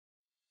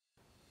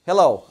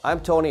Hello,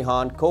 I'm Tony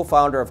Hahn,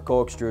 co-founder of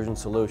Co-Extrusion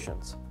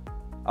Solutions.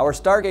 Our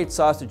Stargate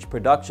sausage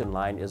production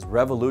line is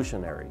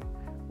revolutionary.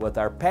 With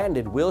our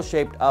patented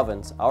wheel-shaped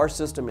ovens, our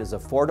system is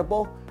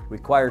affordable,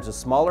 requires a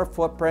smaller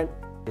footprint,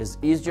 is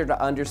easier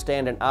to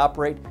understand and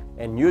operate,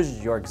 and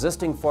uses your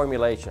existing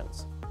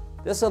formulations.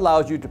 This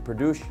allows you to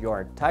produce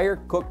your entire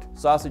cooked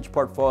sausage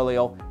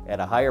portfolio at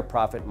a higher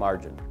profit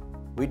margin.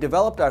 We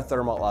developed our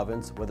thermal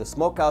ovens with a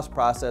smokehouse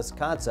process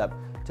concept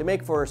to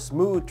make for a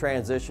smooth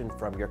transition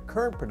from your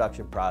current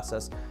production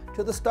process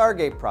to the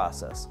Stargate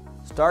process.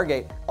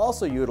 Stargate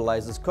also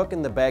utilizes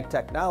cook-in-the-bag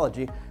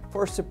technology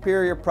for a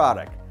superior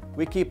product.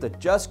 We keep the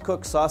just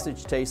cooked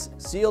sausage taste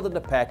sealed in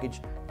the package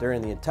during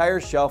the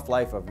entire shelf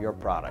life of your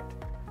product.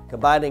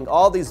 Combining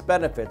all these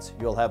benefits,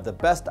 you'll have the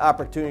best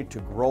opportunity to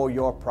grow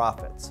your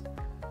profits.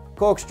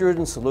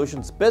 Co-Extrusion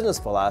Solutions' business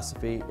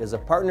philosophy is a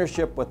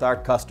partnership with our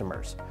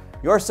customers.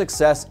 Your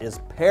success is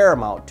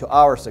paramount to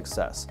our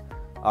success.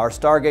 Our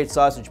Stargate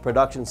sausage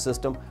production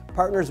system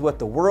partners with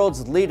the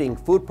world's leading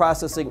food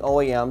processing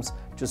OEMs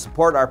to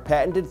support our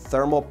patented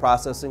thermal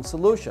processing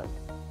solution.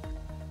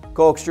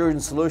 Co-Extrusion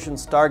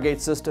Solutions' Stargate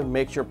system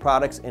makes your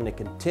products in a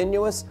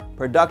continuous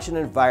production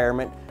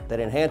environment that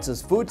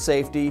enhances food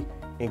safety,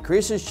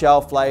 increases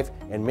shelf life,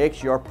 and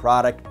makes your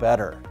product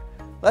better.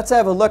 Let's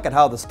have a look at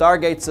how the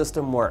Stargate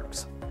system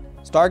works.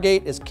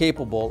 Stargate is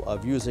capable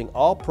of using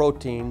all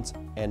proteins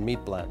and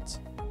meat blends.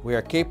 We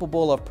are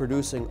capable of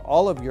producing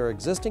all of your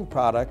existing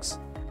products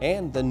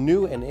and the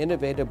new and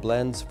innovative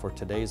blends for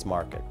today's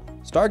market.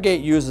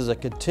 Stargate uses a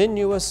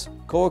continuous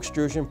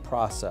co-extrusion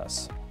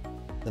process.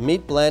 The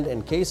meat blend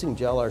and casing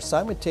gel are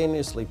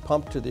simultaneously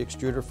pumped to the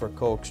extruder for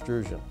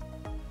co-extrusion.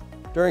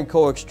 During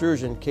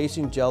co-extrusion,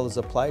 casing gel is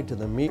applied to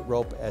the meat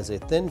rope as a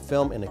thin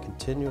film in a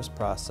continuous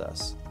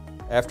process.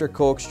 After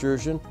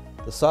co-extrusion,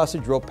 the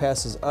sausage rope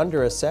passes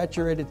under a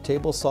saturated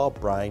table salt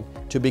brine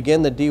to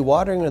begin the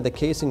dewatering of the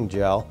casing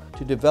gel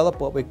to develop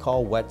what we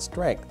call wet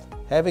strength.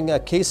 Having a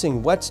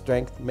casing wet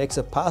strength makes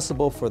it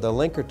possible for the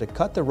linker to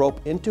cut the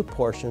rope into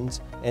portions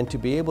and to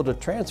be able to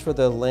transfer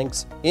the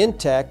links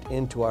intact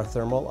into our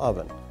thermal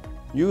oven.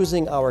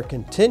 Using our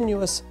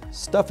continuous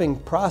stuffing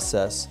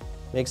process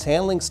makes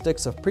handling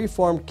sticks of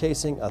preformed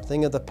casing a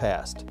thing of the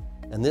past,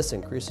 and this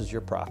increases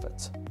your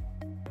profits.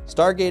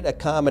 Stargate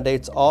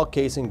accommodates all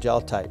casing gel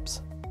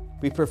types.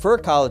 We prefer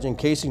collagen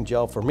casing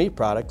gel for meat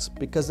products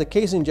because the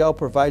casing gel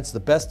provides the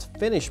best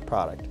finished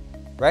product.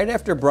 Right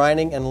after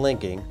brining and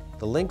linking,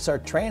 the links are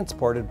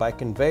transported by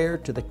conveyor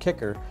to the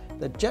kicker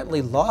that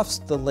gently lofts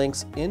the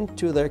links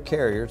into their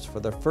carriers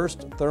for the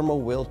first thermal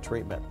wheel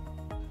treatment.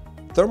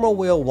 Thermal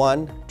wheel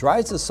 1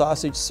 dries the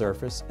sausage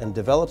surface and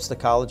develops the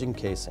collagen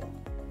casing.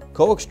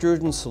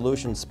 Co-Extrusion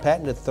Solutions'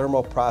 patented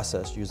thermal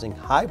process using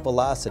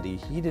high-velocity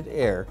heated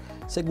air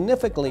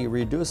significantly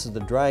reduces the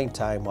drying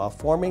time while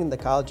forming the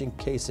collagen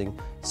casing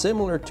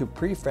similar to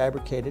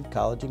prefabricated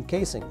collagen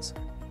casings.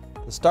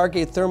 The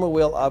Stargate thermal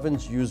wheel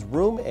ovens use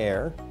room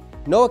air.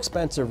 No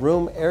expensive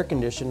room air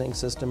conditioning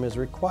system is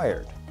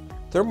required.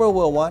 Thermal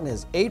wheel 1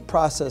 has 8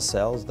 process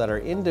cells that are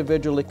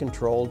individually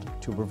controlled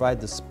to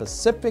provide the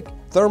specific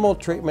thermal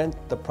treatment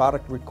the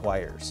product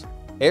requires.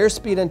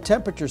 Airspeed and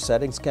temperature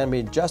settings can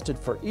be adjusted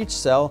for each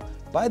cell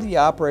by the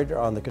operator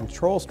on the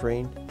control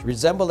screen to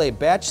resemble a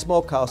batch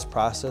smokehouse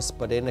process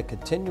but in a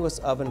continuous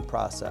oven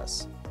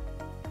process.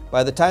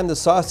 By the time the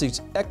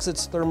sausage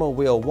exits thermal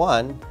wheel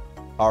 1,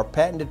 our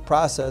patented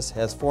process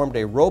has formed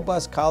a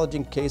robust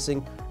collagen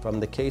casing from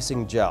the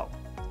casing gel.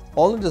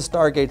 Only the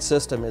Stargate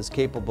system is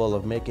capable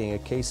of making a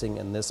casing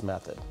in this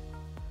method.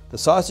 The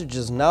sausage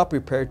is now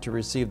prepared to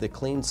receive the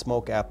clean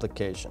smoke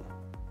application.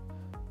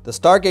 The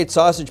Stargate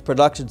sausage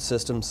production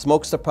system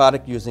smokes the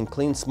product using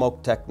clean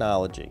smoke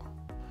technology.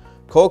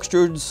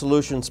 Co-Extrusion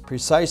Solutions'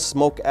 precise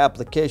smoke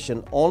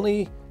application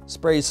only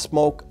sprays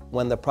smoke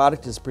when the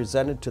product is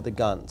presented to the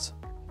guns.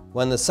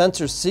 When the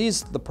sensor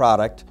sees the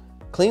product,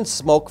 clean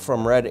smoke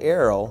from red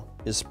arrow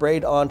is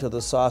sprayed onto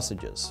the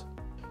sausages.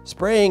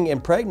 Spraying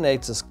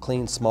impregnates this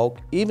clean smoke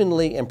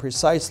evenly and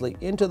precisely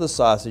into the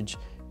sausage,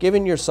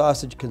 giving your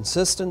sausage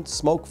consistent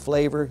smoke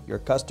flavor your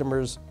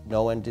customers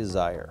know and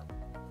desire.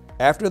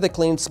 After the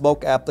clean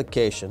smoke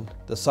application,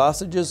 the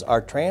sausages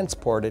are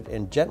transported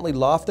and gently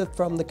lofted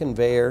from the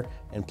conveyor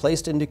and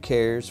placed into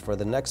carriers for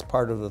the next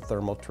part of the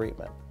thermal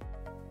treatment.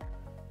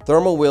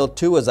 Thermal wheel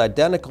 2 is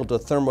identical to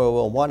thermal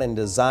wheel 1 in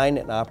design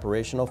and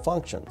operational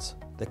functions.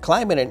 The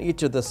climate in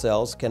each of the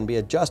cells can be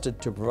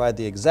adjusted to provide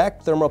the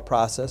exact thermal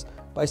process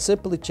by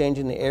simply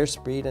changing the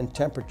airspeed and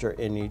temperature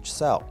in each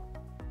cell.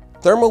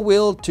 Thermal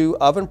wheel 2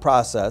 oven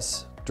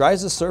process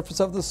dries the surface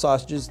of the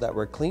sausages that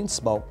were clean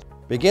smoked,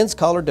 begins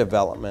color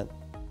development,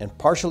 and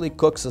partially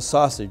cooks the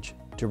sausage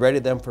to ready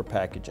them for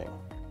packaging.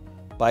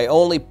 By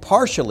only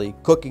partially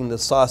cooking the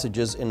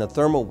sausages in the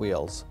thermal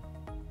wheels,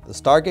 the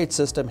Stargate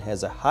system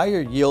has a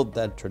higher yield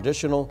than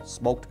traditional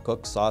smoked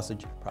cooked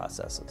sausage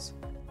processes.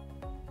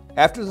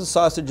 After the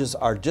sausages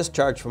are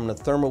discharged from the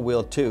thermal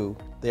wheel 2,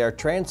 they are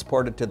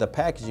transported to the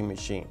packaging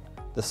machine.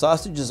 The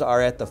sausages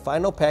are at the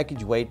final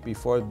package weight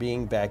before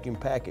being vacuum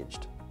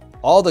packaged.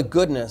 All the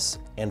goodness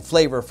and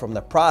flavor from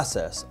the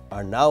process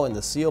are now in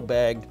the seal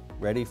bag,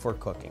 ready for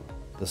cooking.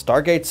 The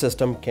Stargate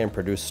system can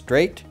produce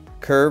straight,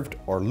 curved,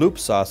 or loop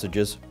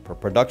sausages for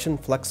production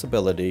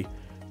flexibility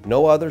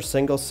no other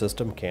single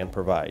system can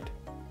provide.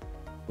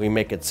 We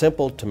make it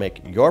simple to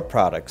make your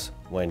products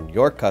when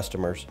your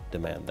customers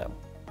demand them.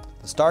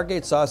 The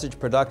Stargate sausage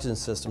production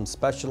system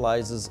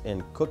specializes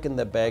in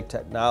cook-in-the-bag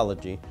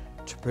technology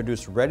to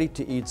produce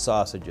ready-to-eat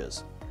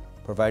sausages,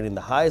 providing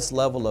the highest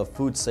level of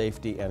food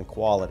safety and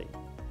quality.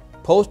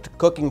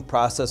 Post-cooking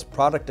process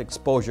product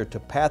exposure to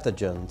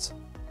pathogens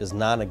is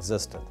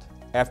non-existent.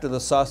 After the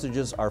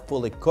sausages are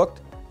fully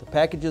cooked, the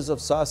packages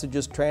of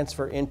sausages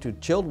transfer into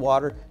chilled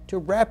water to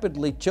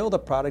rapidly chill the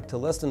product to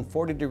less than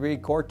 40-degree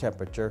core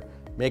temperature,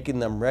 making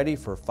them ready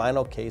for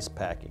final case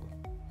packing.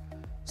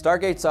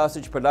 Stargate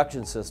sausage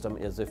production system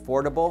is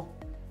affordable,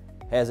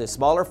 has a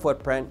smaller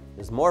footprint,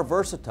 is more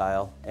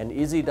versatile, and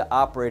easy to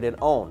operate and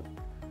own.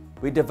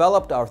 We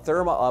developed our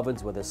thermal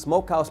ovens with a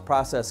smokehouse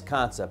process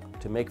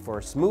concept to make for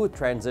a smooth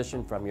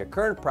transition from your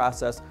current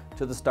process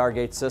to the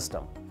Stargate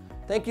system.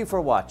 Thank you for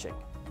watching.